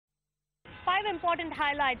5 important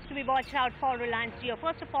highlights to be watched out for Reliance Jio.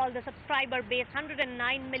 First of all, the subscriber base,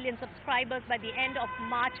 109 million subscribers by the end of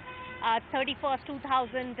March 31st,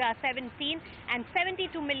 2017, and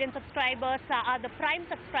 72 million subscribers are the prime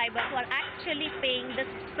subscribers who are actually paying the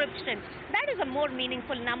subscription. That is a more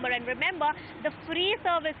meaningful number. And remember, the free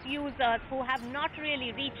service users who have not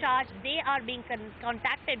really recharged, they are being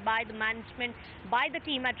contacted by the management, by the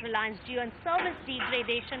team at Reliance Jio, and service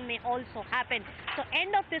degradation may also happen. So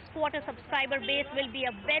end of this quarter, subscriber base will be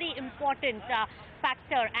a very important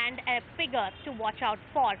factor and a figure to watch out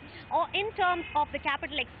for. Or in terms of the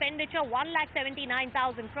capital expenditure,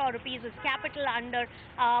 1,79,000 crore rupees is capital under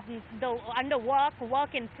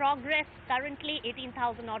work in progress. Currently,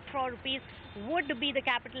 18,000 odd crore rupees would be the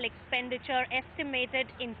capital expenditure estimated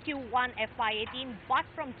in Q1 FY18, but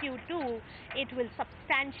from Q2 it will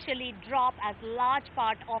substantially drop as large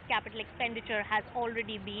part of capital expenditure has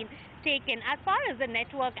already been taken. As far as the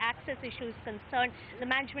network access issue is concerned, the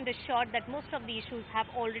management assured that most of the issues have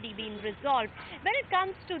already been resolved. When it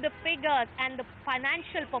comes to the figures and the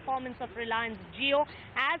financial performance of Reliance Jio,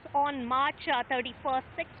 as on March 31st,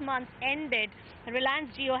 6 months ended, Reliance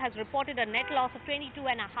Jio has reported a net loss of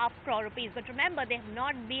 22.5 crore rupees. But remember, they have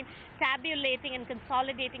not been tabulating and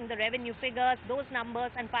consolidating the revenue figures. Those numbers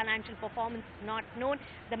and financial performance is not known.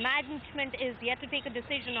 The management is yet to take a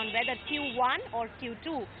decision on whether Q1 or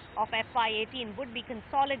Q2 of FY18 would be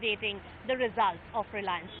consolidating the results of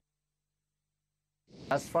Reliance.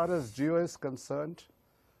 As far as Jio is concerned,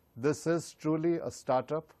 this is truly a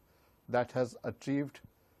startup that has achieved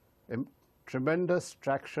tremendous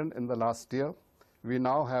traction in the last year. We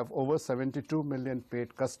now have over 72 million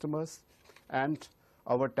paid customers, and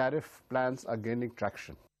our tariff plans are gaining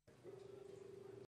traction.